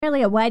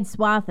Nearly a wide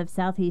swath of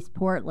southeast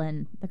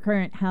Portland. The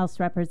current House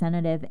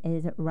representative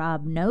is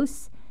Rob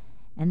Noce.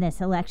 In this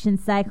election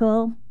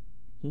cycle,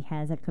 he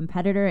has a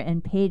competitor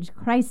in Paige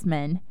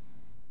Kreisman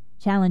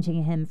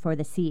challenging him for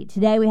the seat.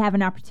 Today we have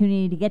an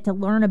opportunity to get to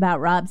learn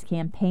about Rob's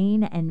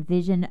campaign and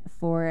vision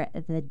for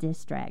the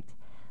district.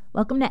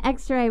 Welcome to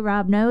X-Ray,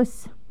 Rob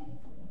Noce.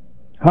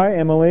 Hi,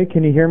 Emily.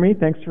 Can you hear me?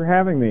 Thanks for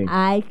having me.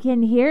 I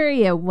can hear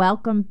you.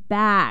 Welcome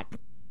back.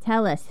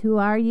 Tell us, who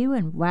are you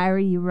and why are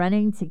you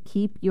running to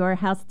keep your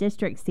House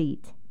district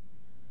seat?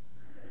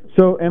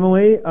 So,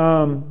 Emily,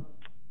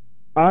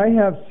 I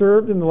have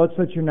served in the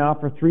legislature now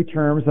for 3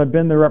 terms. I've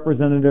been the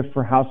representative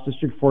for House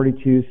District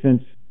 42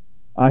 since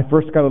I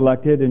first got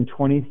elected in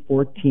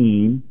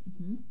 2014.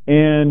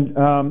 And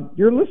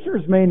your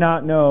listeners may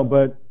not know,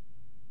 but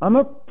I'm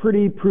a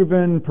pretty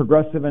proven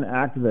progressive and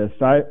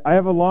activist. I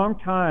have a long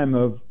time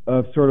of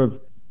sort of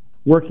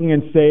working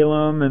in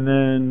Salem and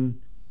then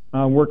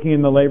working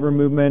in the labor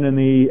movement and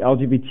the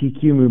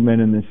LGBTQ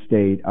movement in this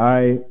state.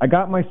 I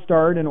got my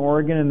start in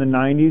Oregon in the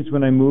 90s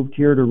when I moved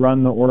here to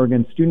run the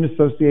Oregon Student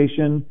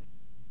Association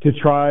to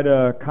try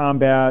to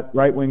combat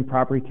right-wing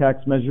property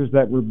tax measures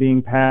that were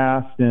being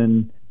passed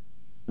and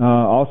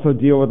also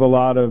deal with a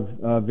lot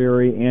of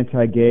very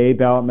anti-gay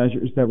ballot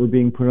measures that were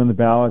being put on the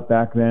ballot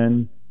back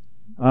then.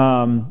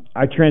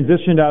 I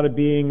transitioned out of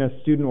being a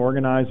student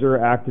organizer,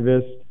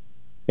 activist,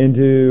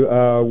 into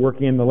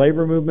working in the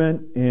labor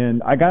movement,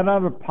 and I got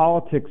out of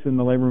politics in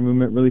the labor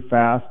movement really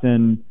fast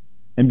and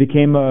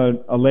became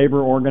a labor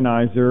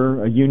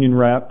organizer, a union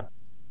rep,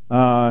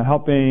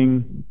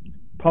 helping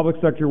public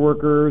sector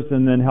workers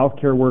and then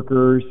healthcare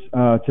workers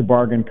to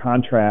bargain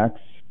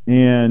contracts.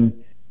 And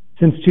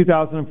since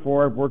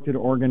 2004, I've worked at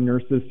Oregon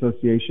Nurses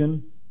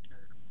Association.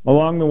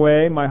 Along the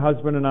way, my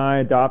husband and I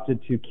adopted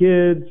 2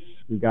 kids.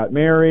 We got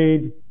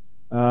married.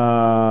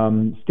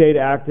 Stayed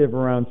active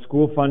around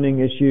school funding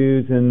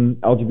issues and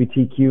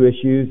LGBTQ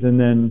issues, and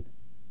then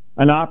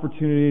an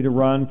opportunity to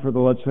run for the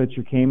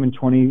legislature came in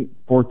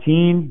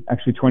 2014,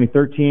 actually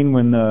 2013,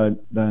 when the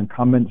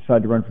incumbent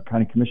decided to run for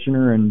county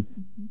commissioner, and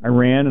I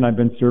ran, and I've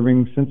been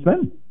serving since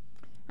then.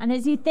 And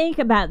as you think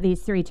about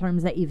these 3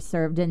 terms that you've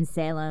served in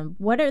Salem,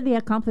 what are the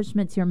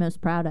accomplishments you're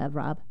most proud of,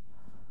 Rob?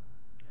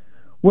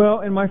 Well,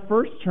 in my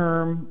first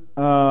term,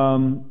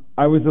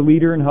 I was a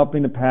leader in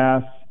helping to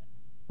pass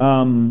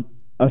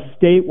a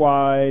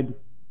statewide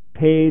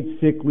paid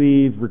sick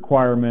leave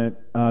requirement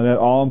that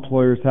all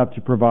employers have to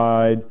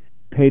provide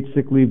paid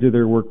sick leave to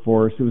their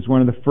workforce. It was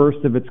one of the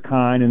first of its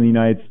kind in the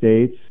United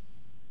States.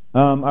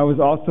 I was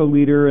also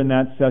leader in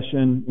that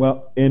session,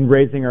 in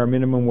raising our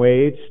minimum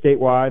wage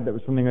statewide. That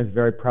was something I was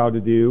very proud to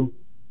do.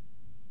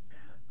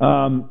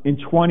 In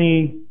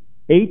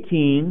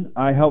 2018,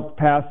 I helped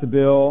pass a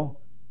bill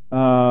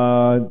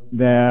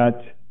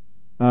that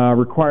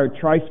required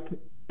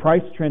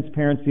price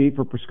transparency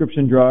for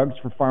prescription drugs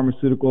for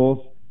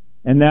pharmaceuticals,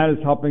 and that is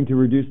helping to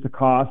reduce the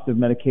cost of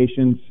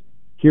medications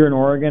here in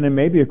Oregon and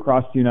maybe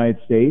across the United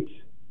States.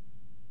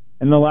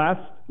 In the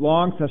last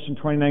long session,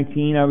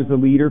 2019, I was a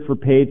leader for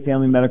paid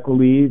family medical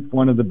leave,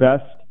 one of the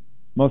best,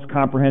 most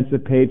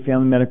comprehensive paid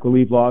family medical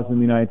leave laws in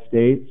the United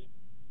States.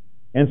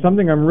 And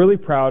something I'm really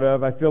proud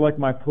of, I feel like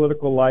my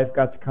political life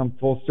got to come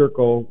full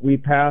circle. We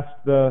passed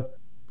the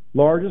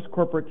largest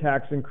corporate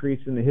tax increase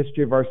in the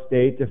history of our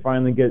state to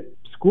finally get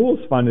schools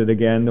funded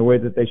again the way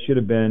that they should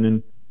have been.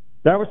 And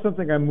that was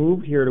something I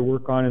moved here to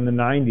work on in the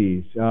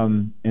 90s.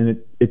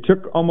 And it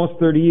took almost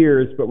 30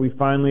 years, but we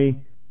finally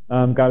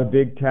got a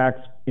big tax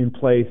in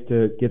place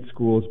to get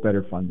schools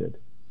better funded.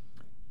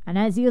 And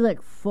as you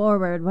look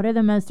forward, what are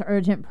the most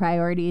urgent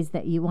priorities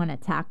that you want to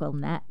tackle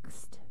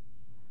next?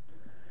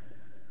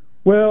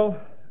 Well,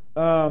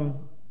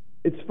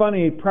 it's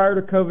funny, prior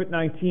to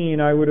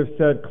COVID-19, I would have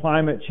said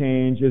climate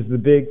change is the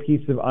big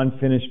piece of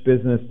unfinished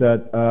business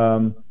that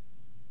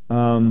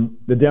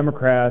the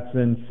Democrats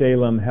in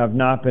Salem have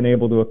not been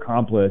able to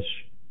accomplish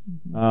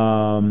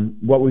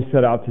what we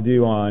set out to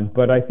do on.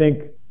 But I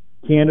think,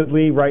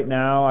 candidly, right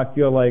now, I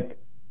feel like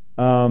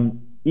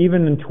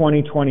even in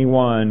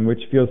 2021,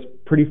 which feels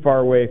pretty far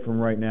away from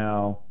right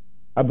now,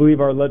 I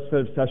believe our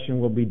legislative session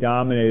will be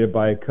dominated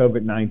by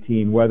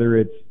COVID-19, whether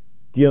it's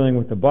dealing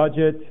with the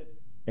budget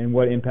and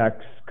what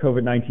impacts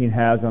COVID-19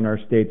 has on our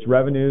state's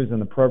revenues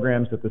and the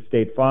programs that the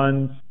state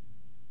funds,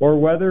 or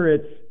whether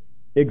it's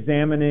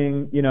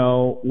examining,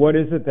 what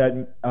is it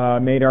that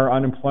made our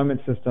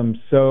unemployment system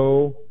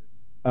so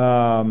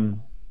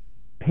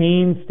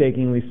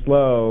painstakingly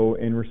slow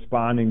in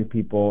responding to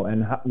people,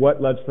 and what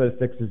legislative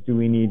fixes do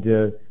we need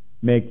to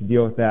make to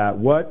deal with that?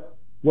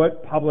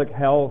 What public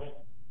health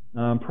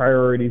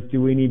priorities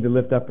do we need to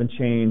lift up and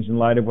change in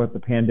light of what the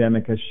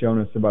pandemic has shown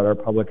us about our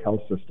public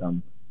health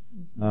system?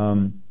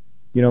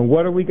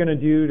 What are we going to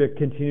do to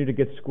continue to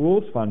get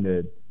schools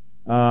funded,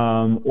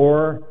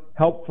 or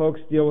help folks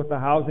deal with the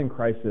housing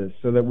crisis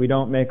so that we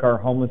don't make our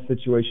homeless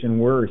situation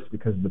worse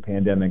because of the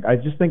pandemic? I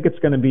just think it's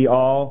going to be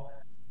all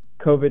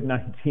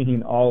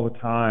COVID-19 all the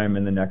time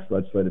in the next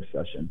legislative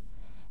session.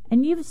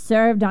 And you've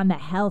served on the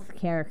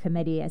Healthcare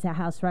Committee as a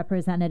House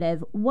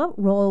representative.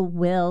 What role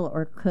will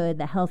or could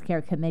the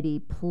Healthcare Committee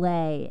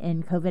play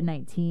in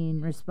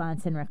COVID-19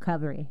 response and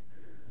recovery?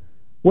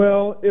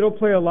 Well, it'll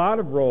play a lot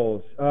of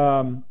roles.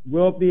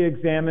 We'll be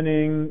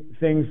examining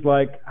things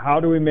like how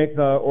do we make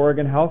the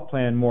Oregon Health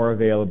Plan more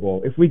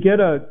available? If we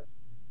get a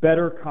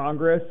better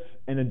Congress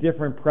and a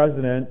different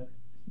president,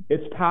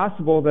 it's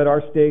possible that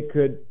our state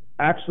could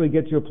actually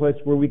get to a place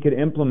where we could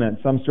implement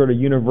some sort of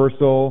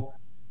universal,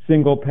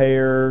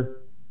 single-payer,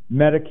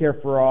 Medicare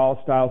for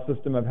all style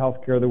system of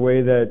healthcare, the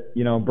way that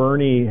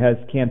Bernie has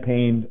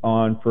campaigned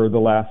on for the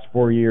last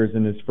 4 years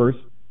in his first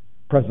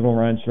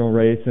presidential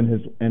race and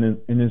his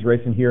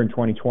race in here in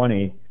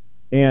 2020.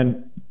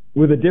 And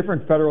with a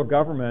different federal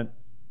government,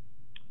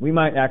 we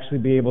might actually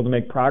be able to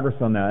make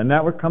progress on that, and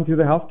that would come through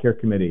the Healthcare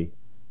Committee.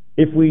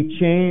 If we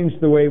change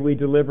the way we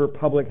deliver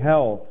public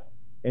health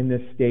in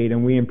this state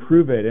and we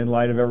improve it in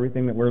light of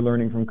everything that we're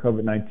learning from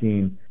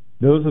COVID-19,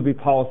 those will be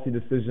policy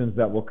decisions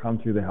that will come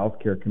through the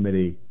Healthcare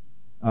Committee.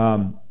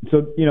 It'll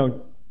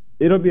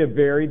be a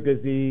very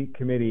busy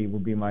committee,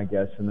 would be my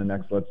guess, in the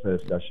next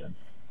legislative session.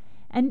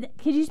 And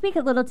could you speak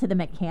a little to the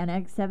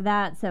mechanics of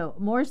that? So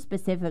more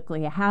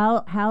specifically,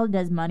 how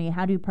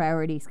do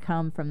priorities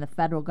come from the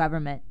federal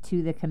government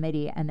to the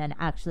committee and then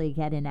actually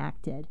get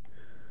enacted?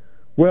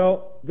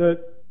 Well,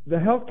 the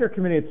Healthcare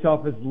Committee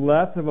itself is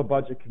less of a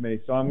budget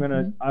committee. So I'm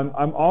not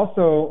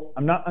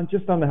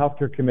just on the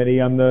Healthcare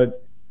Committee. I'm the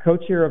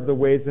co-chair of the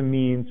Ways and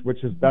Means,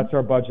 that's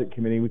our budget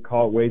committee. We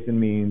call it Ways and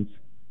Means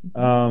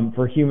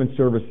for Human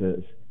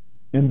Services.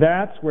 And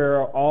that's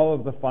where all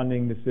of the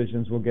funding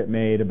decisions will get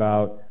made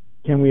about,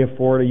 can we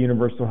afford a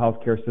universal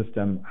health care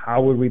system?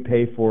 How would we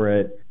pay for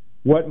it?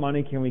 What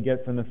money can we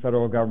get from the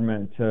federal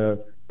government to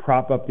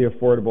prop up the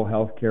Affordable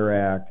Health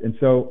Care Act? And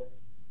so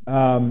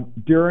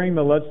during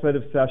the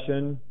legislative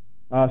session,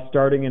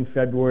 starting in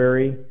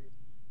February,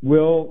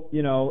 we'll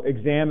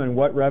examine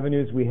what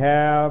revenues we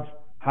have,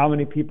 how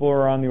many people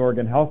are on the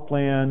Oregon Health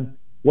Plan,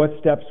 what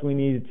steps we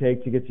need to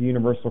take to get to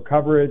universal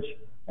coverage,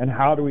 and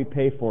how do we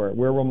pay for it?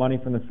 Where will money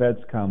from the feds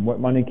come?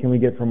 What money can we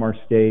get from our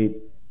state?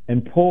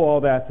 And pull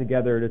all that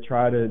together to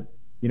try to,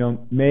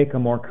 make a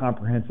more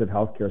comprehensive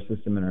healthcare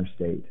system in our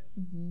state.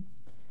 Mm-hmm.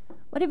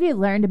 What have you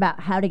learned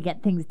about how to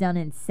get things done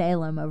in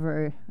Salem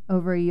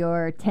over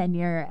your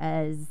tenure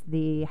as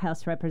the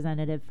House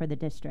representative for the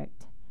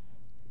district?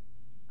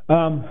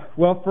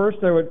 Well, first,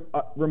 I would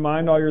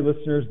remind all your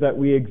listeners that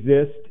we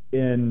exist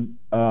in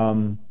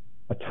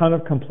a ton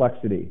of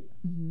complexity.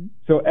 Mm-hmm.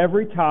 So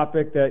every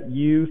topic that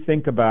you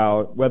think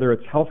about, whether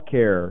it's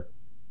healthcare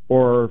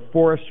or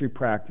forestry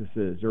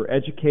practices or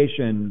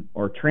education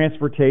or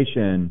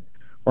transportation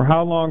or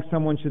how long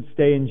someone should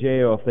stay in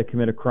jail if they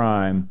commit a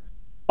crime,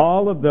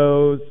 all of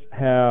those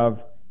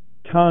have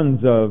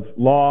tons of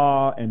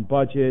law and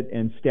budget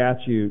and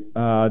statute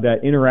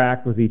that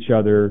interact with each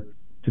other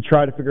to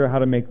try to figure out how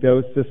to make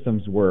those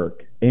systems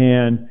work.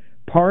 And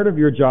part of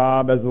your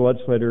job as a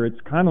legislator, it's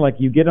kind of like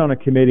you get on a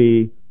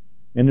committee,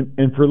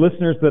 and for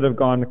listeners that have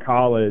gone to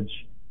college,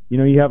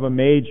 you have a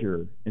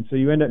major, and so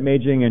you end up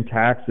majoring in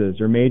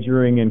taxes or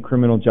majoring in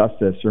criminal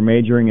justice or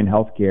majoring in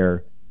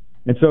healthcare.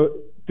 And so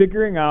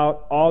figuring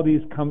out all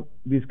these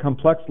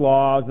complex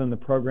laws and the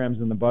programs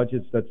and the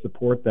budgets that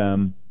support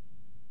them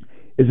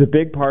is a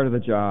big part of the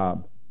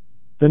job.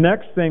 The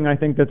next thing I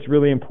think that's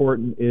really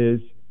important is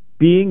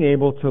being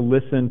able to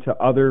listen to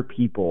other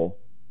people.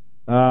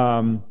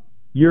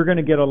 You're going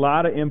to get a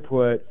lot of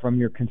input from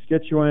your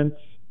constituents,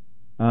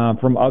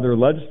 from other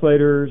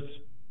legislators,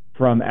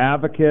 from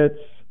advocates,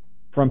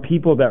 from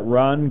people that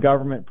run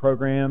government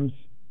programs,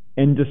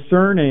 and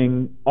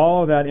discerning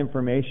all of that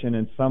information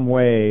in some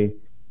way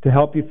to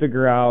help you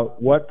figure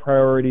out what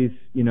priorities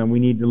we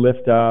need to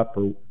lift up,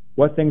 or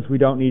what things we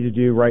don't need to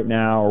do right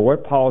now, or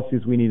what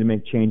policies we need to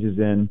make changes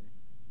in.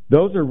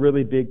 Those are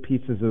really big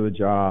pieces of the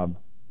job.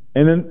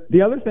 And then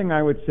the other thing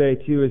I would say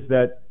too is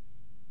that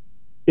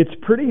it's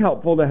pretty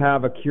helpful to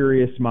have a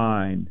curious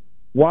mind.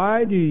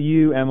 Why do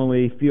you,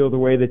 Emily, feel the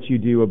way that you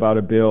do about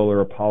a bill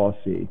or a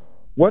policy?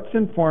 What's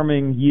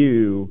informing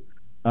you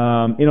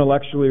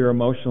intellectually or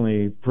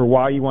emotionally for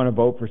why you want to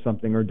vote for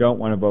something or don't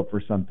want to vote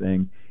for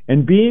something?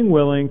 And being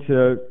willing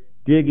to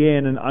dig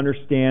in and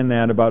understand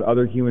that about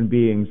other human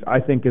beings,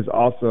 I think, is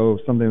also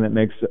something that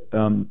makes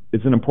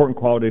it's an important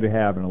quality to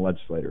have in a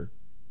legislator.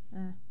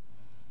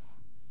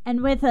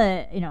 And with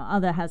all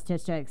the House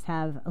districts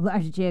have a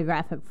large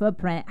geographic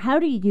footprint. How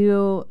do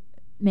you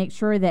make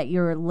sure that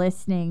you're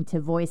listening to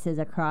voices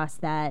across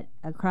that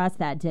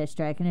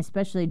district, and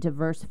especially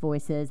diverse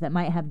voices that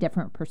might have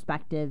different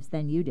perspectives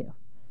than you do?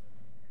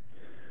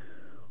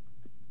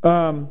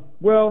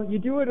 Well, you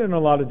do it in a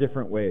lot of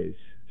different ways.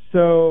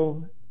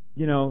 So,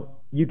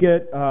 you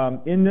get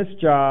in this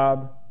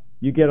job,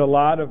 you get a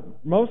lot of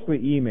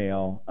mostly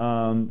email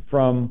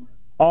from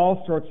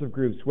all sorts of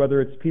groups,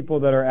 whether it's people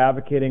that are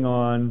advocating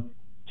on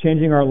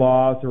changing our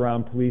laws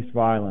around police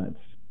violence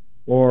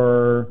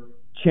or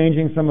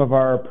changing some of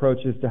our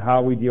approaches to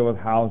how we deal with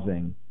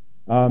housing.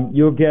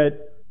 You'll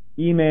get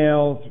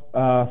emails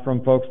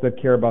from folks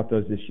that care about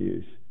those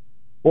issues.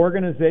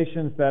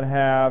 organizations that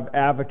have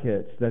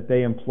advocates that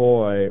they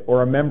employ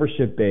or a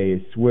membership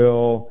base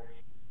will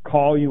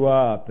call you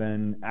up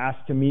and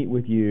ask to meet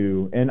with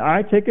you. And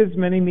I take as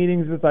many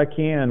meetings as I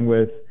can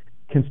with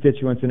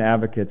constituents and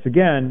advocates.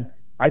 Again,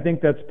 I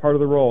think that's part of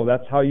the role.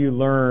 That's how you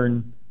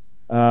learn,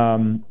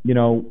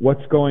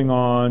 what's going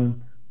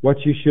on, what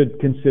you should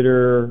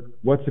consider,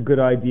 what's a good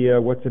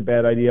idea, what's a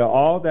bad idea.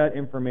 All that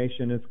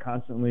information is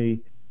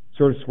constantly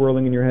sort of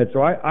swirling in your head.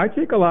 So I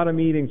take a lot of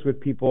meetings with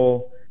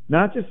people,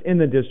 not just in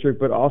the district,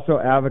 but also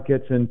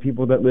advocates and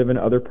people that live in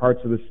other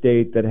parts of the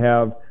state that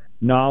have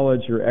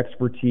knowledge or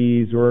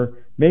expertise or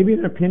maybe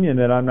an opinion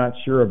that I'm not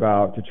sure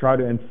about, to try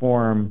to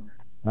inform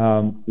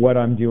what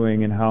I'm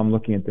doing and how I'm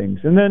looking at things.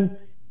 And then,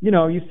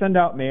 you send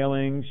out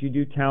mailings, you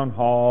do town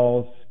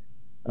halls,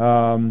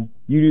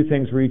 you do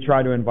things where you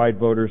try to invite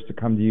voters to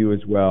come to you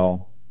as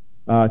well,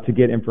 to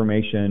get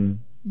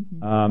information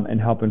and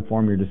help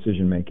inform your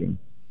decision making.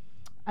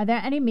 Are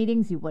there any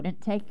meetings you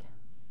wouldn't take?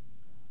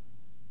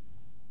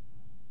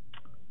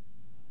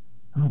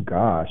 Oh,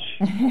 gosh.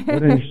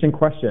 What an interesting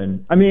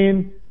question. I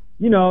mean,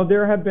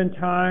 there have been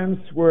times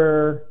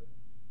where,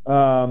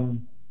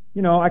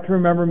 I can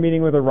remember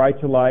meeting with a Right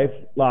to Life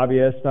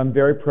lobbyist. I'm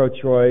very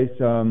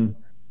pro-choice.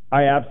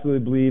 I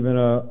absolutely believe in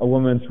a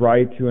woman's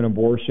right to an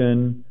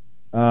abortion.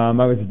 I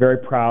was very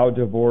proud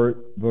to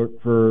vote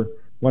for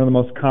one of the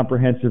most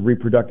comprehensive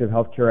reproductive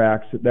health care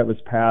acts that was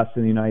passed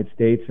in the United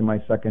States in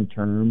my second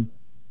term.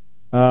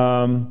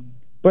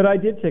 But I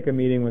did take a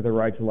meeting with a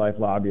Right to Life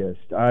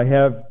lobbyist.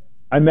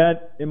 I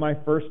met in my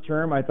first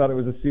term. I thought it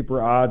was a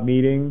super odd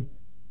meeting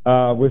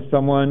with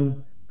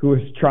someone who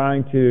was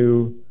trying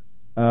to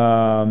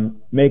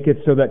make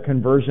it so that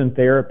conversion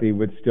therapy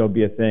would still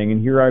be a thing. And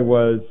here I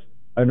was,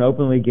 an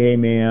openly gay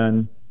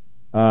man,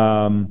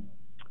 lobbying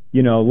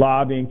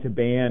to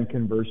ban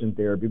conversion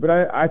therapy. But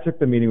I took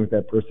the meeting with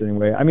that person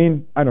anyway. I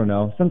mean, I don't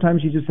know.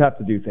 Sometimes you just have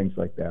to do things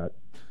like that.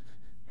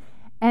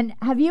 And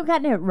have you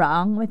gotten it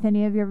wrong with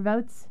any of your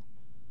votes?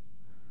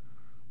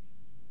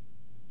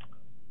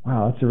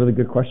 Wow, that's a really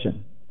good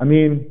question. I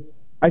mean,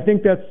 I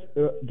think that's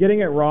getting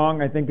it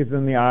wrong, I think, is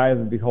in the eye of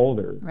the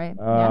beholder. Right.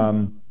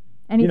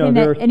 Any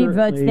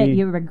votes that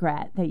you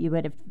regret, that you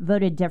would have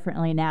voted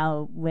differently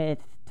now with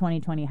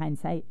 2020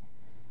 hindsight?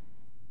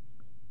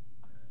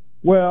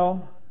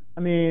 Well, I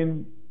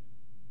mean,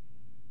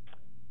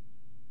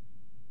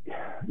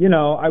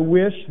 I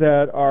wish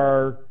that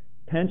our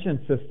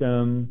pension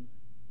system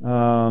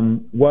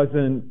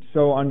wasn't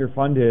so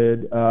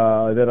underfunded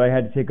that I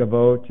had to take a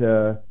vote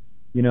to,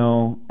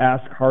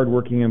 ask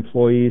hardworking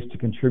employees to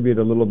contribute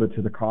a little bit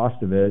to the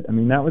cost of it. I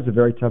mean, that was a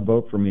very tough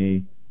vote for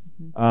me.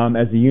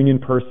 As a union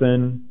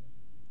person,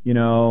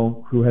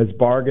 who has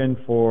bargained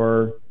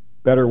for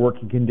better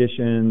working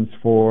conditions,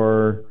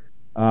 for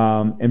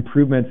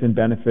improvements in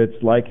benefits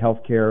like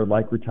healthcare,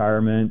 like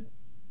retirement,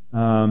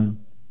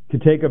 to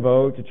take a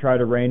vote to try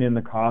to rein in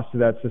the cost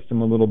of that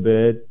system a little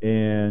bit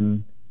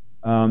and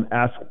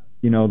ask,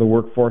 the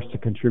workforce to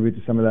contribute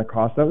to some of that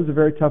cost. That was a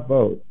very tough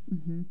vote.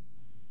 Mm-hmm.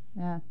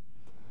 Yeah.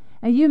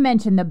 Now, you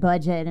mentioned the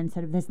budget, and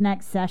sort of this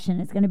next session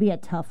is going to be a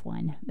tough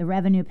one. The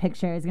revenue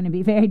picture is going to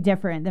be very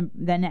different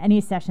than any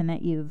session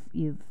that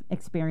you've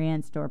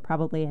experienced or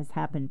probably has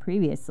happened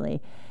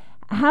previously.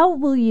 How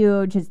will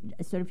you, just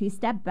sort of, if you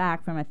step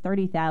back from a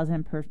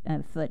 30,000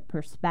 foot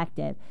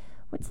perspective,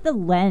 what's the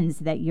lens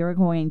that you're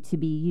going to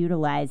be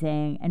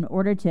utilizing in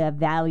order to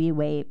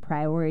evaluate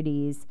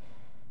priorities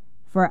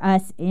for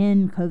us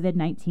in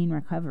COVID-19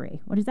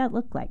 recovery? What does that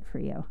look like for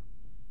you?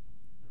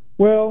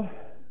 Well,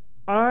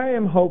 I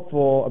am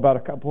hopeful about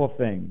a couple of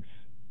things.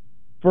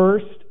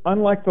 First,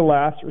 unlike the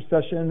last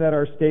recession that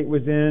our state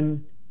was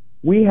in,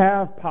 we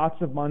have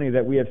pots of money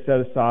that we have set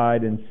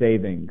aside in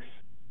savings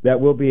that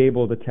we'll be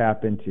able to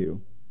tap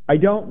into. I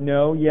don't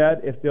know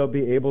yet if they'll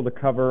be able to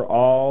cover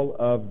all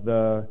of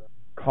the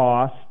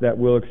costs that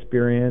we'll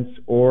experience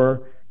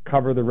or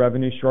cover the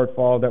revenue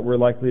shortfall that we're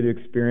likely to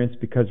experience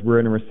because we're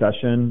in a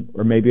recession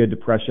or maybe a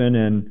depression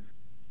and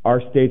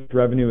our state's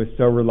revenue is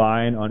so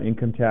reliant on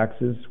income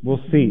taxes. We'll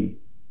see.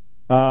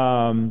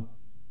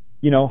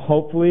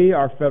 Hopefully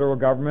our federal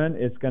government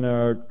is going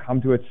to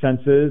come to its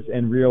senses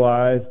and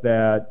realize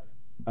that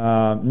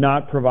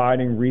not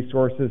providing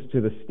resources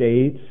to the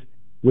states,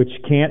 which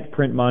can't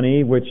print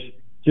money, which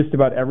just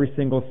about every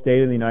single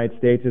state in the United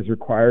States is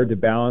required to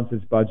balance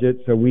its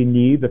budget. So we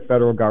need the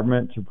federal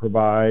government to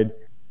provide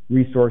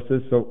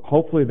resources. So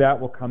hopefully that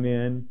will come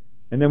in.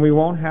 And then we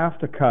won't have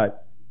to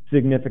cut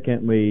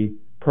significantly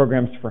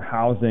programs for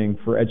housing,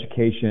 for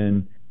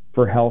education,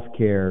 for health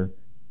care.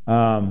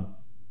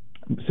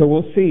 So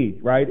we'll see,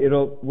 right?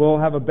 We'll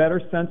have a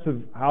better sense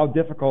of how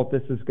difficult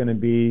this is going to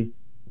be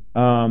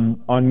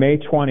on May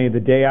 20, the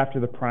day after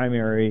the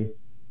primary,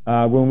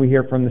 when we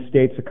hear from the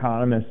state's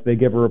economists. They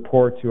give a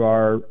report to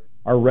our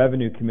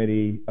revenue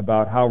committee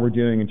about how we're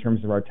doing in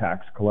terms of our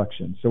tax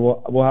collection.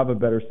 So we'll have a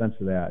better sense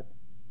of that.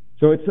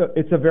 So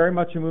it's a very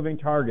much a moving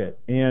target.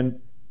 And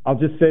I'll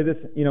just say this,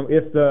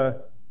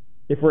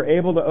 if we're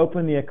able to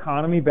open the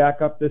economy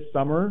back up this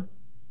summer,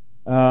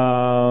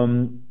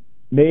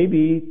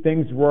 maybe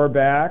things roar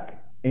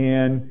back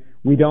and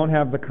we don't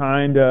have the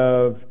kind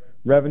of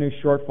revenue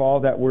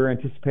shortfall that we're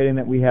anticipating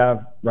that we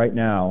have right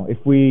now. If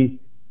we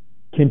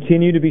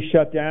continue to be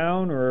shut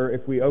down, or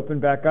if we open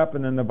back up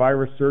and then the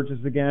virus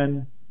surges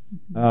again,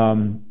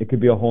 it could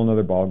be a whole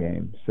nother ball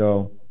game.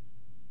 So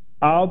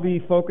I'll be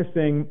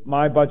focusing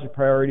my budget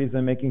priorities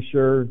on making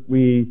sure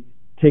we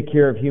take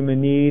care of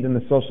human need and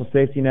the social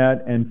safety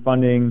net, and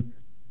funding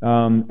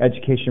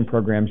education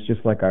programs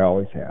just like I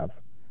always have.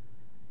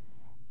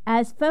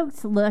 As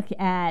folks look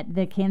at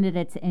the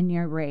candidates in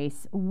your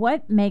race,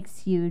 what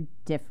makes you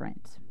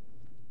different?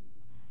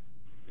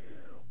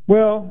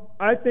 Well,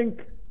 I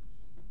think,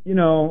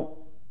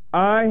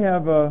 I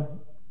have a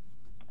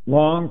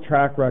long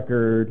track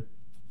record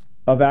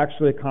of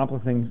actually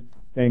accomplishing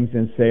things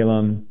in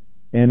Salem,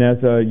 and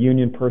as a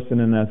union person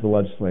and as a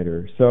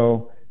legislator.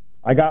 So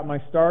I got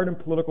my start in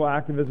political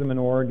activism in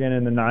Oregon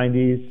in the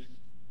 90s,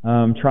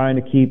 trying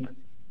to keep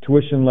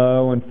tuition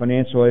low and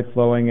financial aid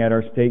flowing at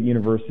our state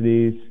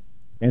universities.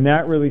 And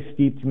that really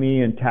steeped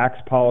me in tax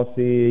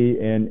policy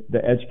and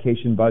the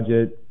education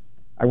budget.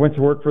 I went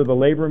to work for the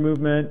labor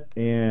movement,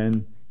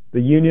 and the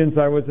unions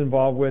I was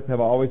involved with have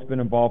always been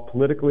involved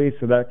politically,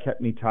 so that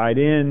kept me tied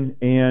in.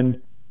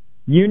 And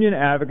union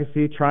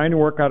advocacy, trying to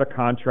work out a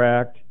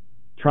contract,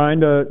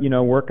 trying to,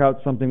 work out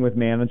something with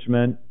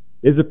management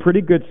is a pretty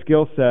good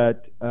skill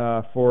set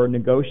for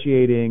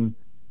negotiating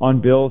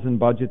on bills and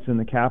budgets in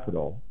the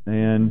Capitol.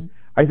 And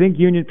I think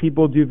union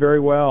people do very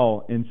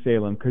well in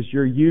Salem because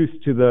you're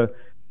used to the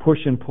push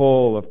and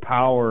pull of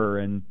power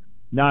and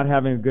not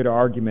having a good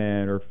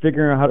argument, or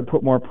figuring out how to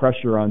put more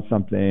pressure on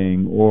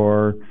something,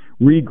 or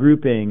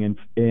regrouping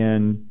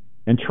and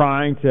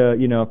trying to,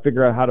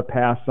 figure out how to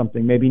pass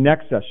something maybe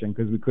next session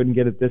because we couldn't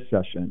get it this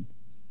session.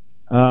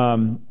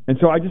 And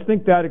so I just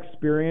think that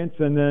experience,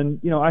 and then,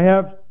 I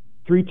have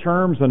 3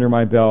 terms under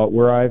my belt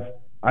where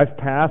I've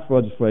passed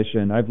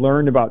legislation. I've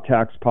learned about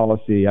tax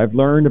policy. I've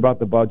learned about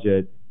the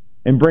budget,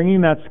 and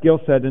bringing that skill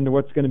set into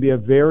what's going to be a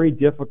very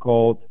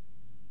difficult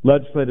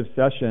legislative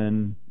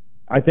session,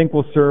 I think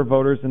will serve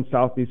voters in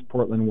Southeast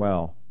Portland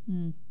well.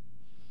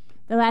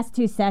 The last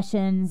 2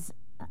 sessions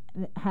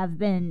have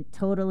been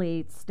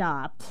totally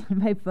stopped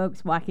by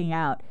folks walking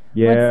out.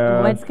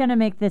 Yeah. What's going to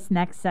make this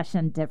next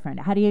session different?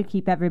 How do you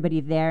keep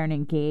everybody there and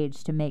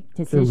engaged to make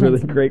decisions? It's a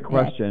really great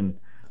question.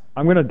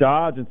 I'm going to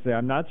dodge and say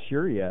I'm not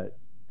sure yet.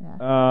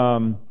 Yeah.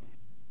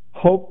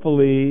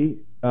 Hopefully,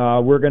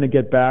 we're going to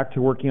get back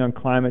to working on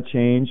climate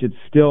change. It's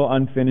still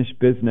unfinished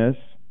business.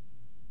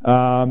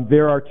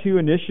 There are 2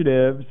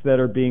 initiatives that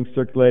are being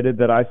circulated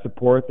that I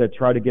support that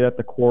try to get at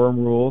the quorum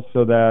rules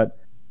so that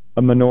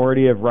a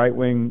minority of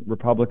right-wing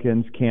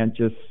Republicans can't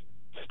just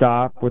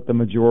stop what the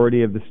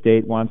majority of the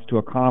state wants to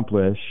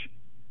accomplish.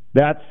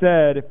 That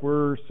said, if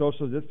we're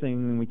social distancing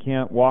and we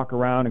can't walk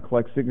around and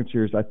collect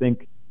signatures, I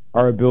think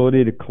our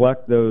ability to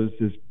collect those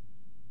is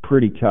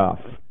pretty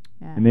tough.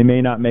 Yeah. And they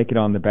may not make it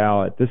on the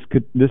ballot.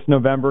 This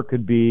November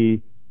could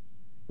be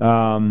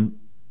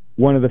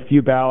one of the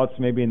few ballots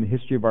maybe in the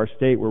history of our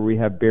state where we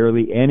have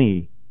barely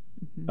any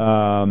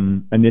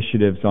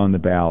initiatives on the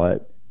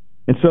ballot.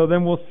 And so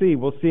then we'll see.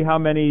 We'll see how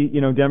many,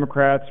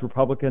 Democrats,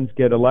 Republicans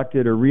get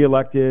elected or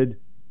reelected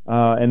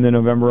in the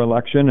November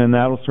election, and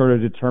that'll sort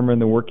of determine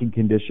the working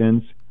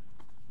conditions.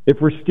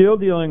 If we're still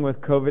dealing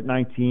with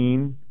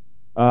COVID-19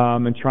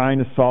 and trying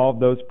to solve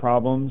those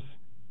problems,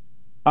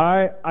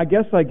 I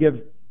guess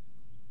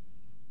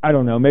I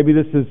don't know, maybe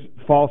this is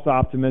false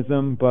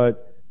optimism,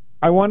 but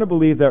I want to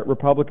believe that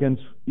Republicans,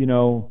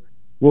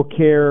 will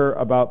care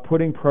about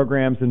putting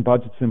programs and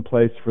budgets in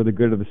place for the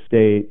good of the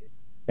state,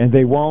 and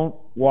they won't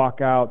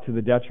walk out to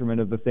the detriment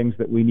of the things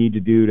that we need to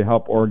do to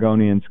help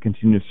Oregonians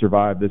continue to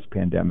survive this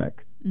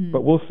pandemic.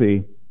 But we'll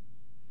see.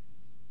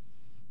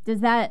 Does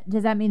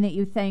that mean that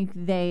you think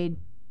they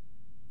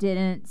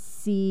didn't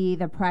see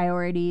the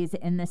priorities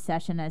in this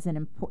session as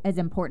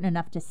important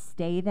enough to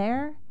stay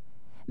there?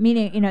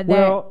 Meaning, with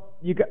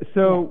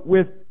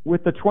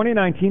the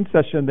 2019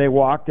 session, they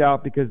walked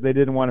out because they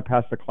didn't want to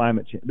pass the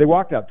climate change. They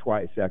walked out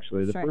twice,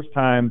 actually. The first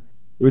time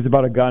it was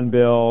about a gun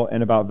bill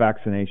and about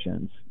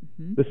vaccinations.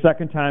 The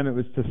second time it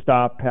was to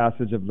stop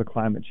passage of the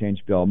climate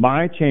change bill.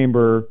 My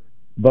chamber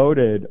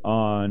voted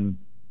on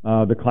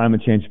the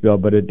climate change bill,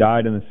 but it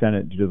died in the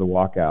Senate due to the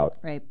walkout.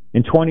 Right.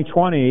 In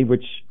 2020,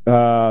 which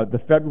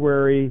the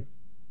February,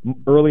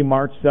 early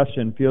March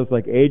session feels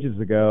like ages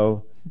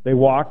ago, they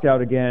walked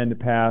out again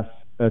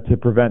to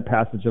prevent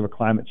passage of a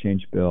climate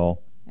change bill.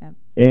 Yep.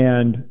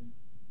 And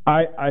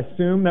I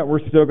assume that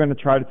we're still going to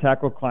try to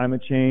tackle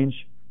climate change,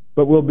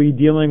 but we'll be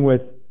dealing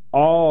with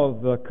all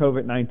of the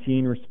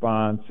COVID-19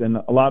 response and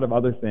a lot of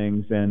other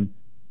things, and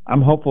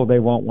I'm hopeful they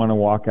won't want to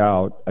walk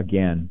out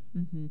again.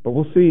 But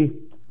we'll see.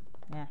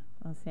 Yeah,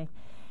 we'll see.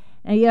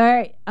 Now,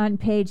 you're on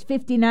page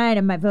 59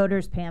 of my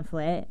voters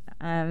pamphlet,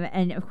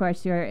 and, of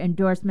course, your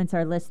endorsements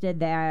are listed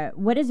there.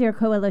 What does your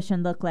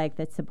coalition look like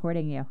that's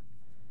supporting you?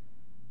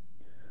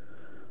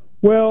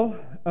 Well,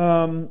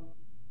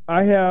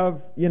 I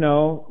have,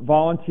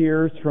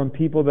 volunteers from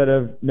people that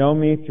have known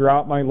me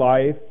throughout my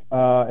life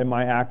and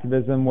my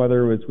activism,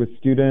 whether it was with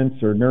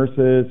students or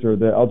nurses or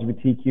the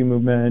LGBTQ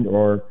movement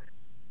or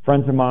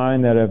friends of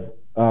mine that have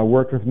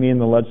worked with me in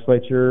the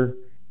legislature.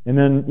 And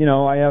then,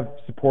 I have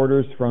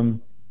supporters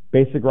from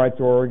Basic Rights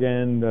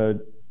Oregon,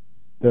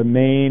 the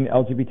main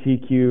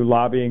LGBTQ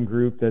lobbying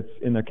group that's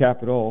in the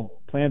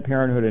Capitol, Planned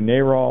Parenthood and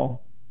NARAL.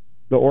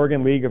 The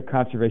Oregon League of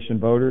Conservation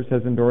Voters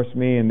has endorsed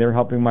me, and they're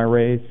helping my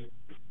race.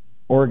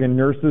 Oregon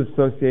Nurses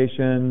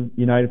Association,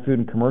 United Food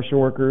and Commercial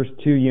Workers,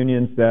 two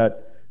unions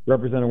that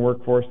represent a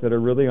workforce that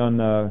are really on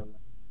the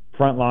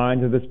front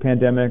lines of this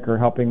pandemic, are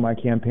helping my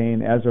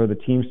campaign, as are the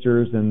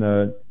Teamsters and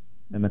the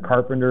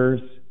carpenters.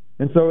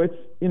 And so it's,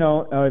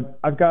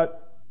 I've got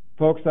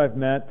folks I've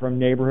met from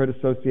neighborhood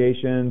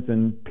associations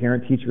and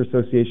parent-teacher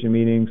association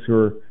meetings who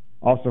are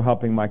also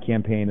helping my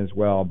campaign as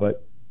well.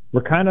 But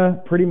we're kind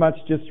of pretty much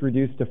just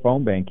reduced to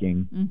phone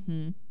banking.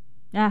 Mm-hmm.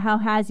 How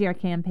has your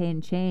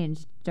campaign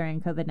changed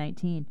during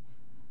COVID-19?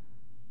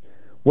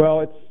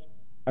 Well,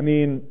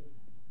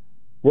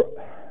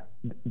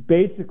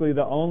 basically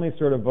the only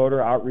sort of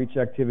voter outreach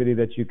activity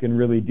that you can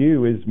really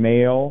do is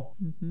mail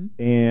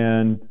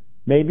and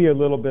maybe a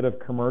little bit of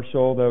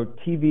commercial, though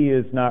TV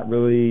is not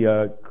really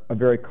a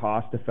very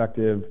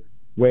cost-effective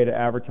way to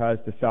advertise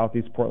to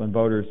Southeast Portland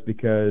voters,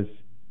 because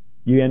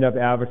you end up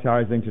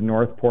advertising to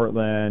North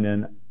Portland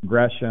and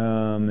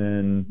Gresham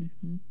and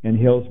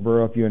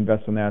Hillsborough if you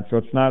invest in that. So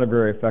it's not a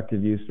very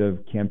effective use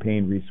of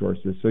campaign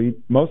resources. So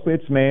mostly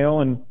it's mail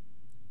and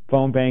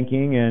phone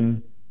banking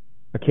and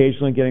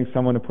occasionally getting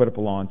someone to put up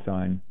a lawn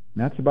sign.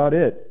 And that's about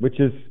it, which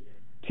is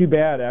too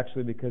bad,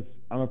 actually, because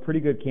I'm a pretty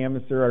good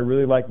canvasser. I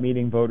really like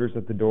meeting voters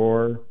at the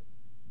door.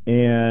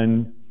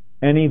 And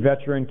any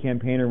veteran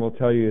campaigner will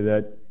tell you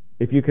that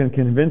if you can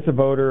convince a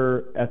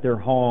voter at their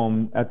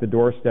home, at the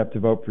doorstep,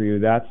 to vote for you,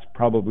 that's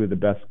probably the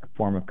best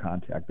form of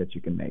contact that you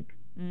can make.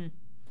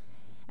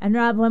 And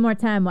Rob, one more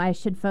time, why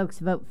should folks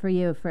vote for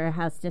you for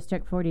House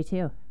District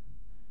 42?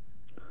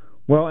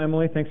 Well,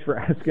 Emily, thanks for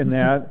asking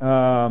that.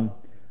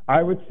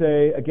 I would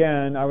say,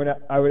 again, I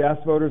would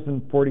ask voters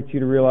in 42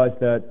 to realize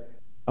that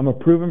I'm a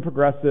proven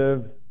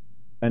progressive,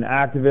 an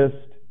activist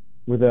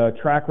with a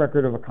track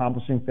record of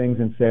accomplishing things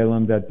in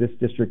Salem that this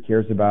district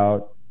cares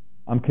about.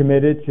 I'm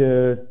committed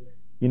to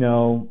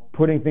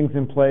putting things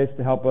in place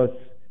to help us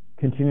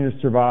continue to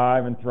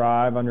survive and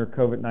thrive under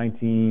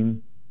COVID-19,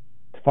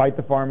 to fight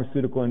the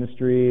pharmaceutical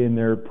industry and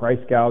their price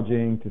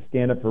gouging, to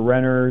stand up for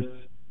renters,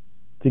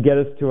 to get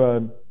us to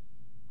a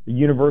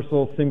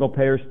universal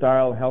single-payer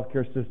style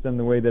healthcare system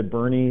the way that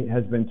Bernie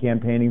has been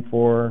campaigning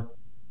for.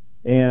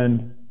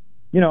 And,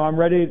 I'm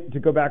ready to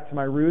go back to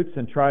my roots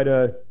and try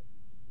to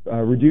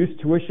reduce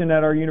tuition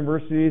at our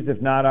universities,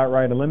 if not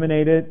outright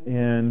eliminate it,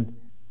 and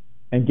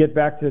get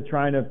back to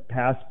trying to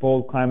pass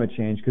bold climate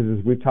change, because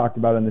as we've talked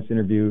about in this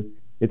interview,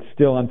 it's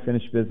still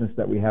unfinished business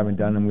that we haven't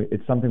done, and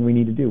it's something we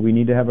need to do. We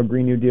need to have a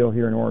Green New Deal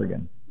here in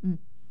Oregon.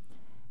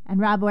 And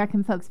Rob, where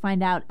can folks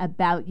find out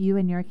about you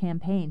and your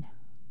campaign?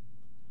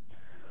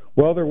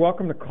 Well, they're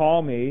welcome to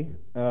call me,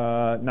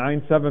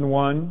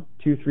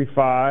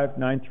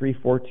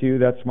 971-235-9342.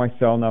 That's my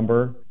cell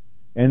number.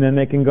 And then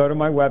they can go to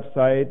my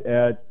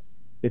website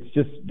it's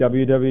just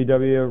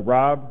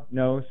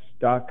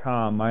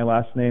www.robnosse.com. My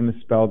last name is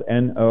spelled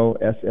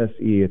Nosse.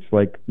 It's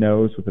like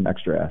nose with an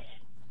extra S.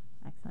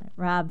 Excellent.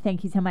 Rob,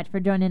 thank you so much for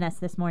joining us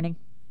this morning.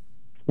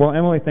 Well,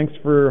 Emily, thanks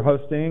for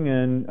hosting,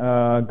 and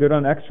good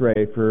on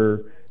X-Ray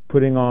for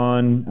putting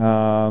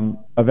on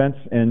events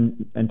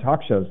and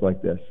talk shows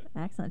like this.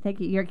 Excellent.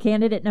 Thank you. You're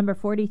candidate number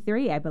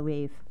 43, I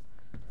believe.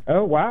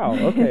 Oh, wow.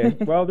 Okay.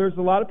 Well, there's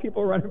a lot of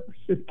people running for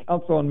city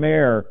council and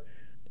mayor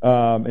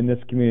in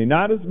this community.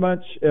 Not as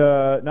much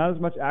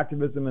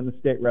activism in the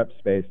state rep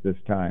space this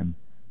time.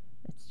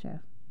 That's true.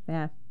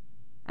 Yeah.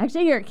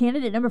 Actually, you're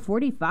candidate number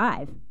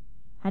 45.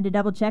 Had to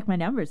double check my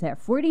numbers there.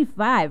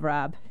 45,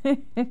 Rob.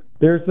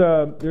 There's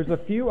a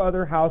few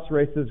other House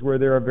races where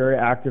there are very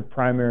active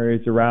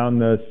primaries around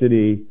the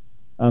city,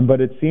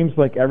 but it seems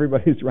like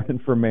everybody's running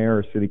for mayor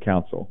or city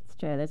council. It's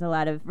true. There's a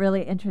lot of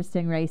really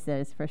interesting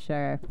races for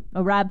sure.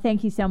 Well, Rob,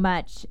 thank you so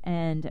much,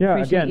 and yeah,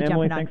 appreciate again, you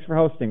Emily, jumping on. thanks for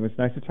hosting. It was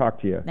nice to talk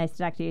to you. Nice to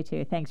talk to you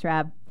too. Thanks,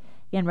 Rob.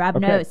 Again, Rob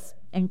Okay. Nosse,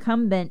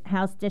 incumbent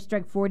House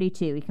District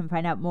 42. You can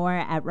find out more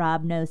at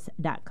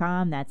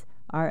robnosse.com. That's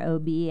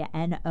ROBNOSSE.com.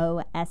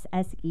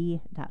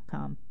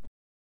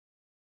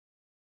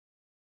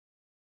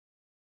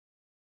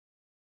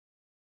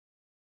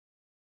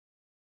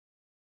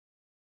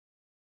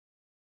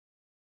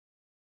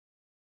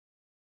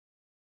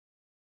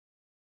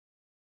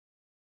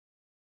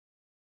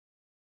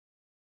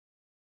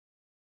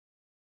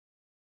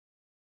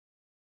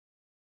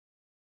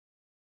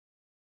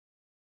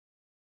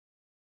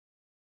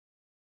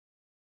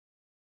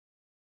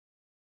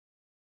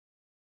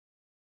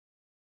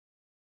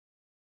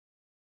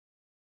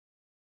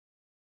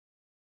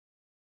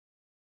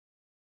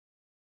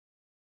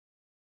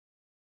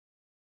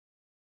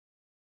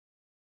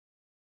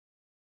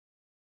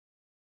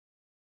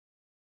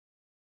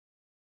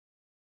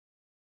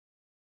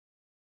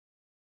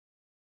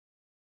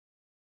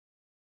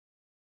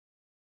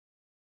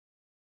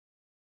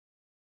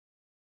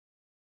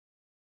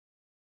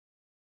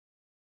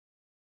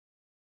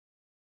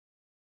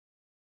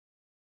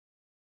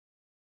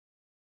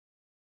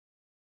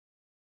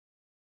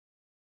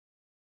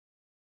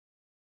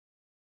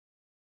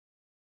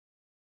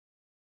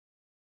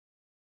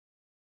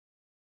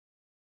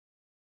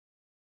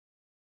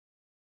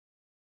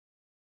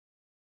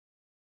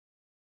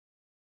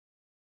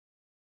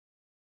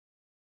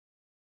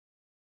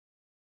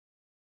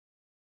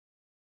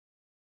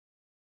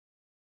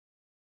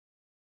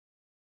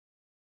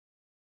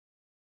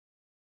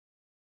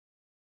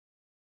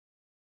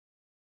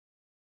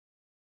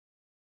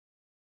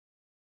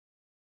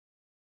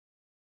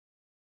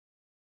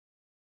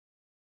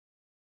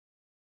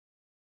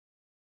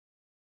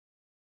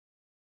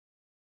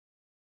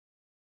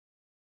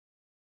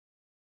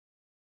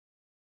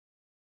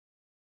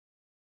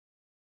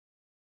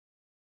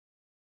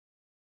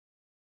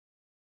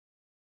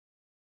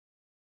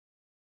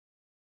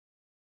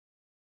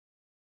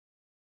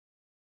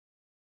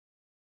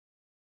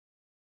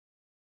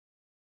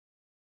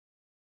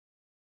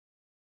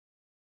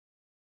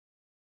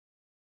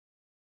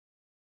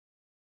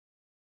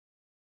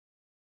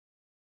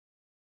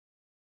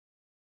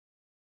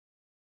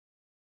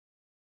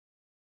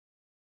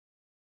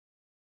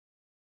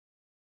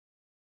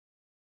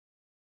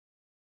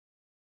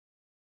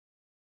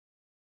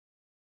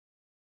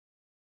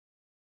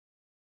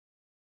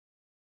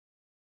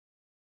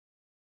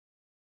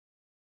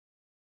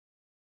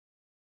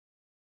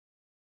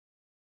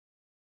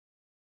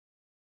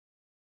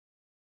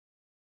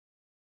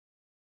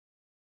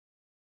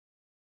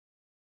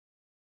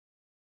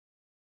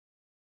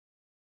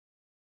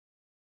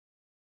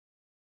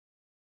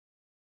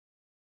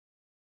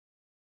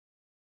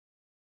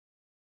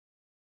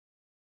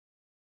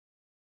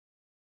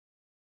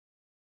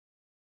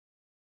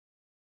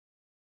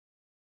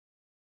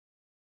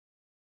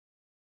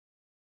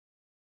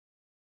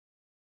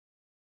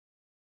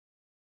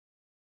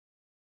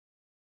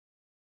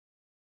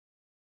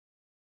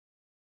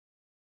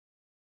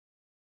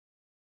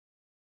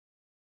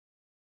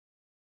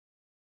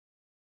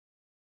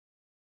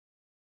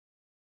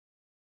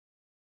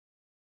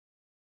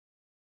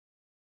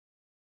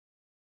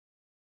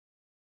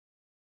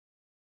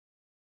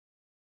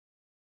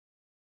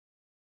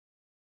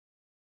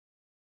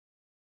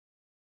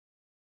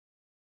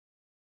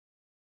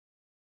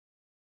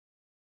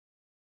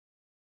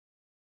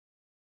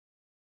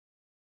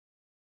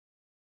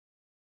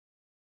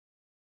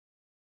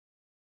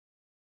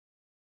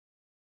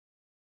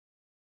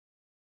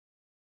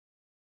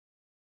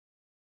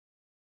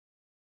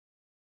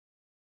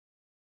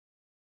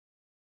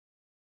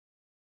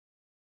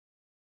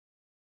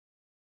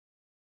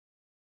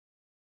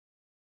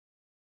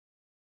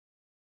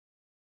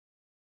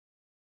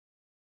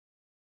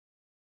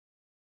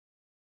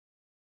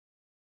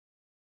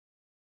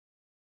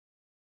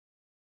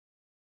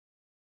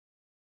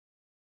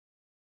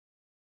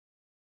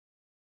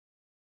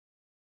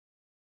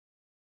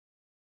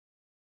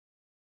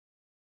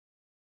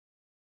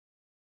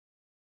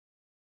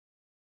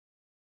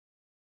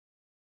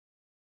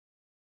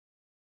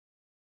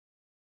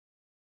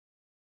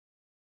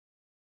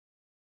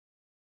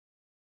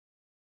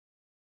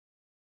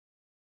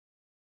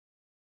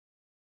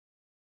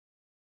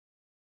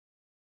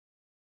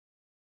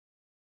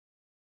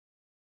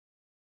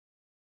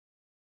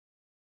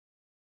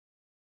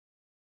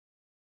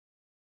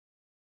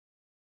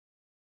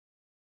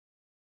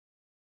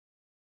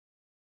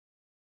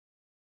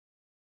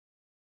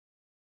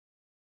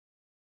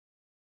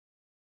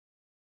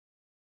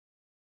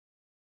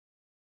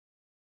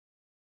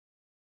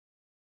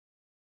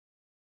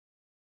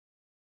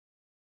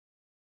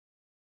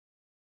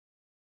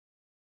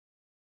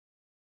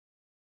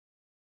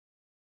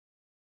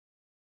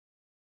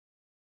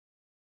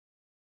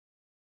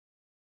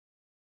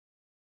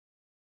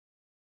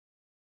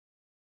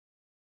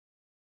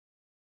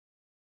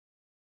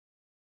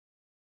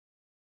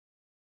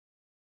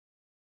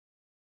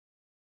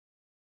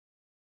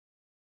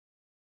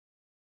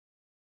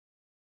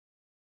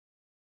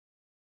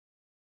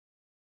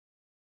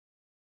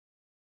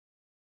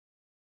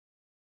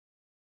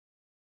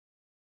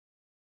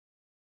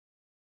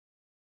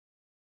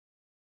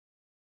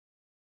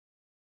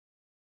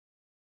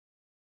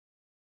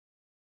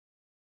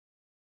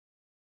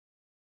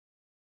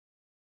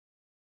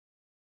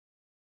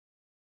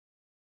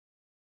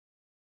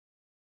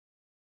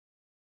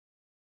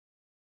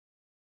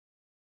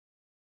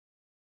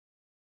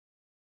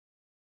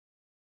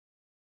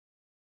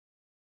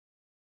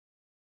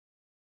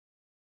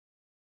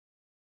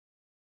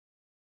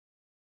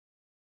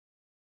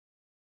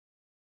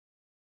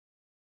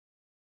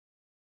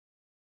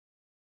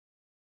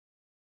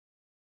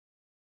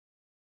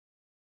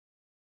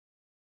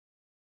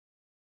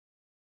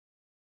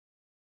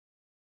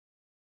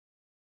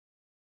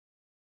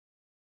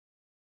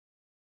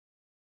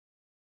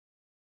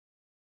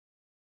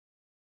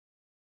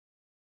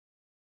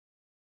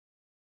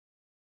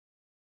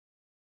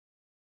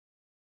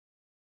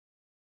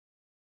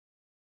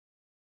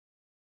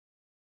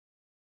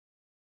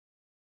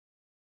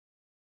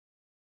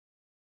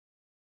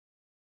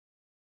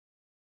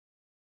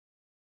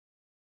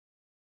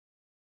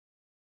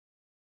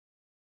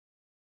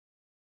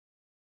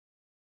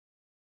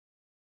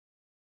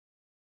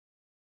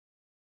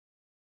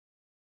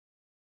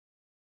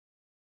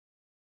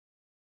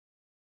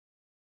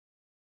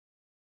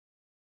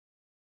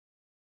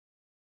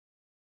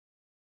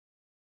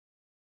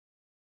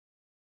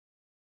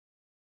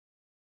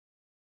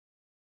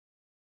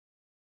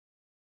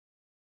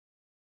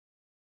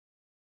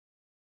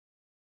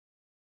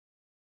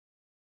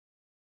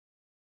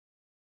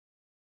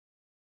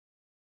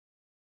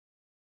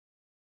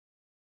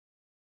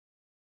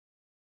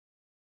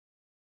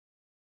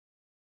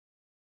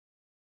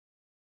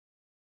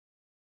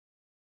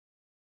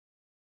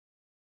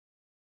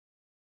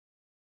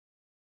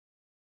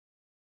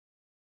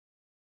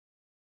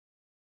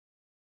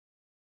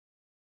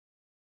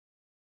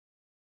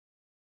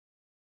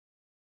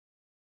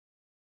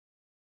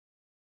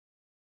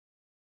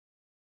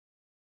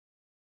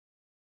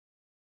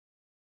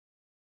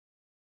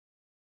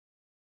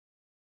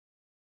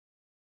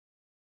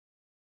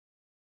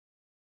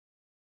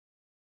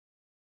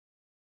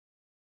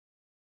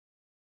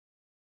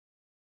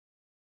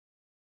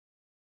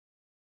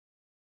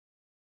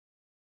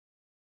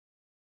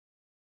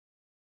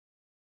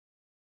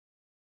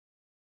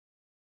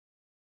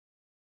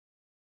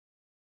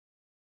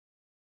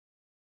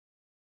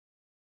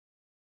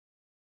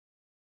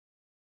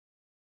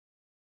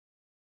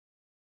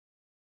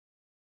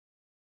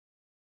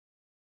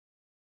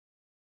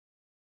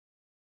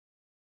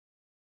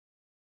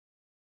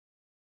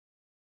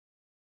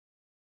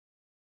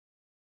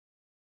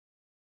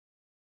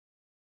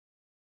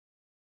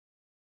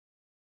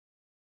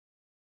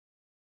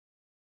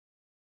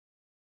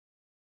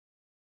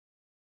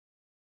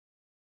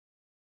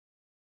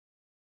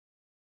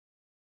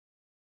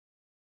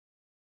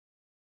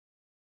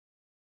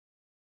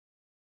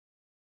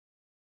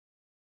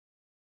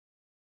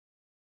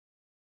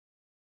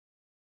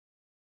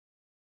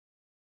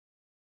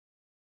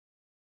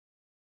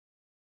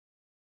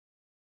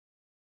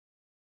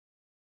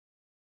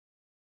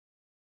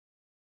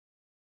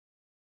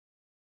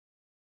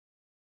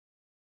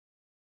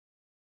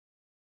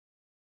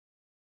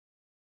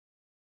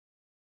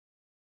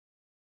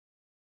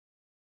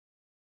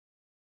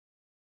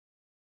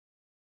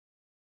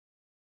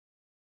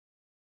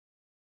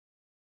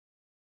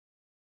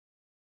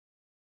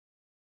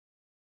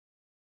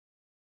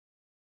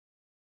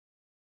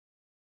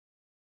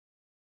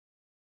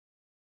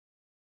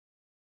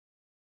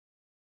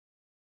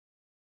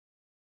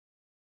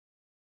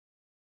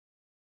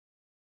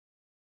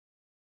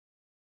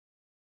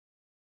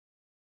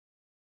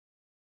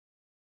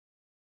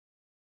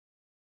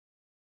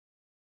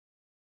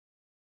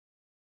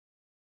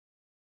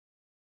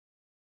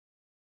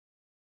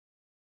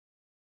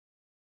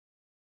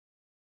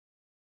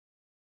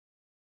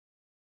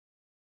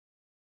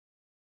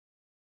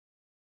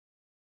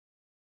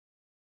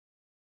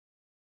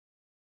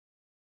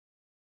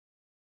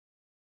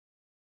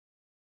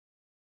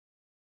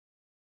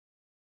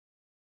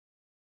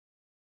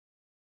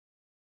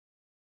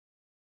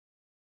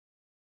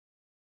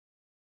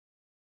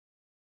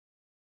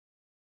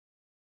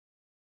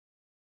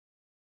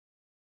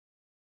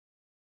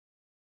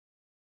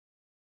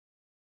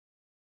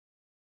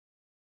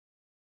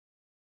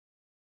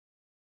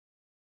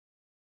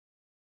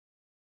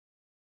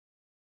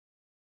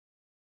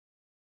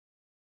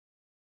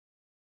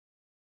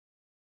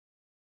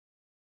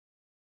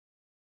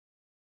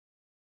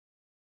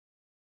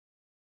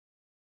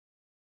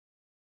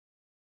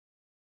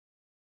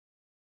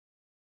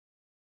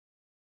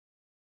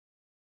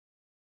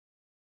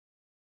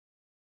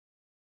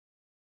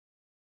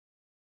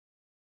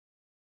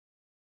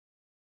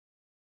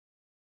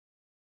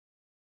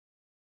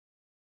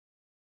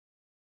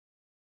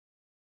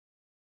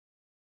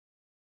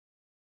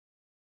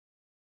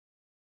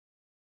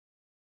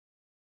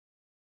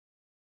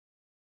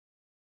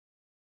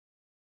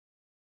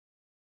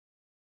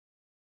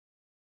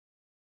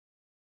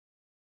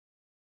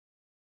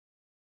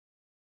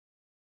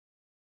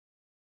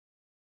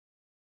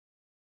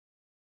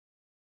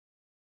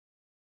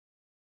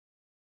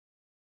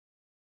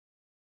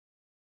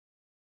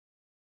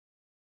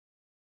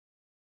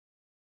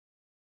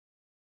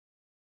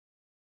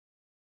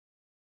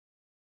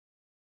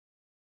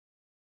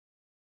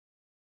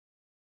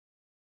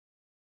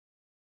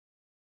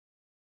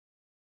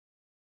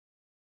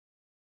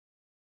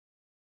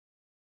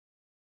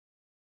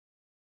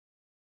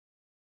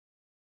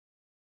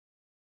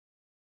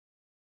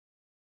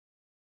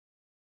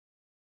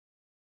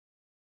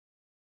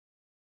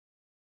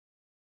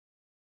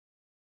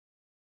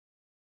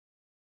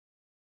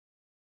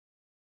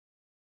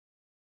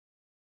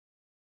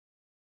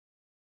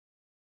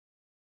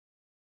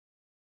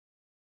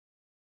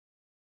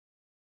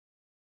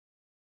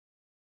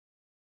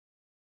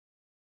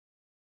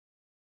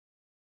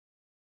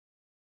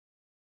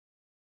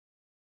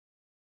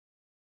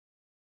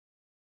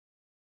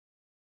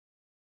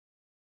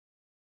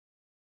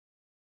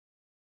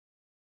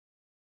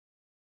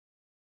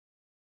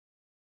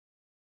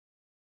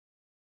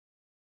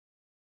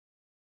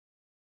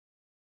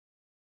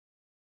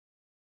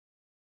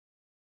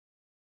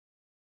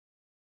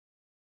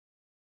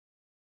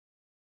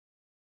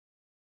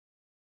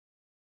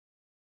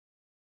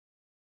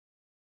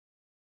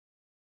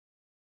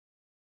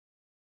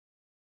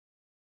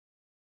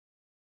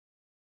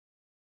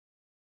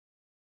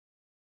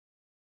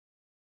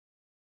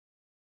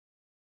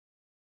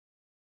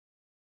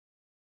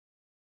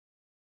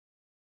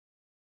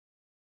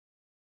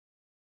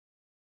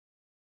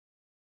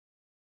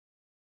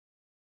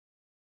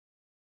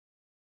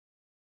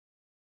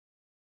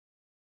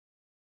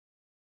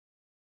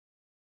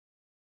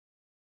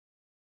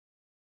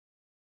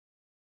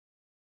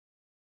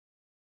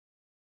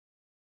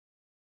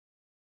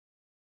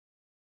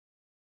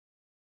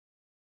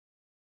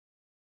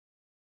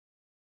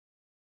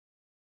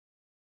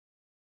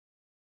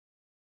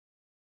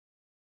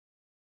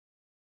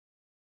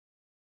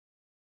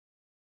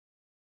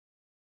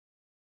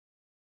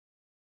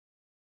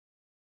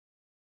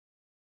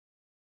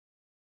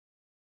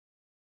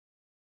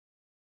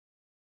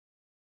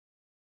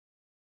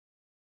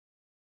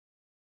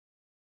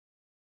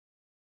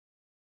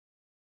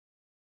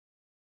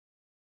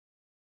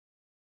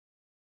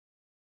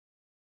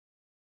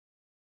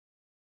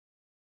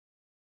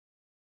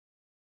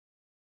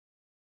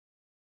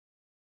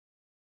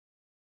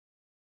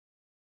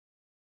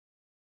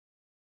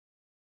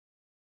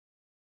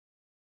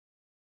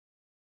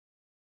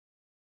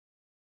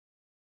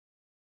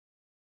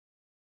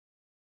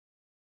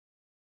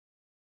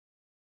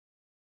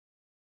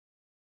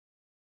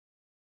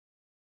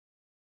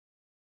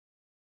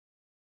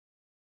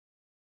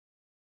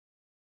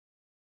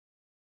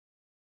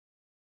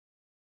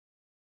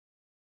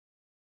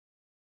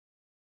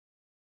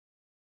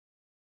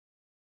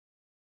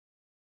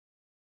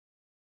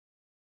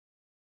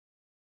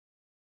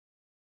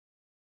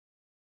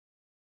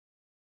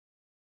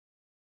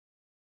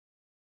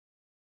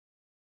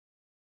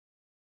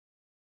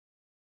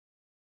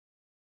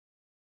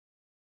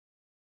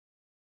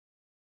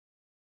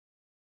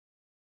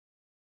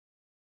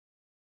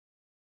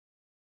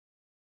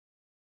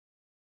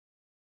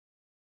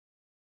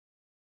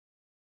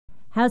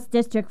 House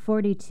District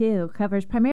 42 covers primarily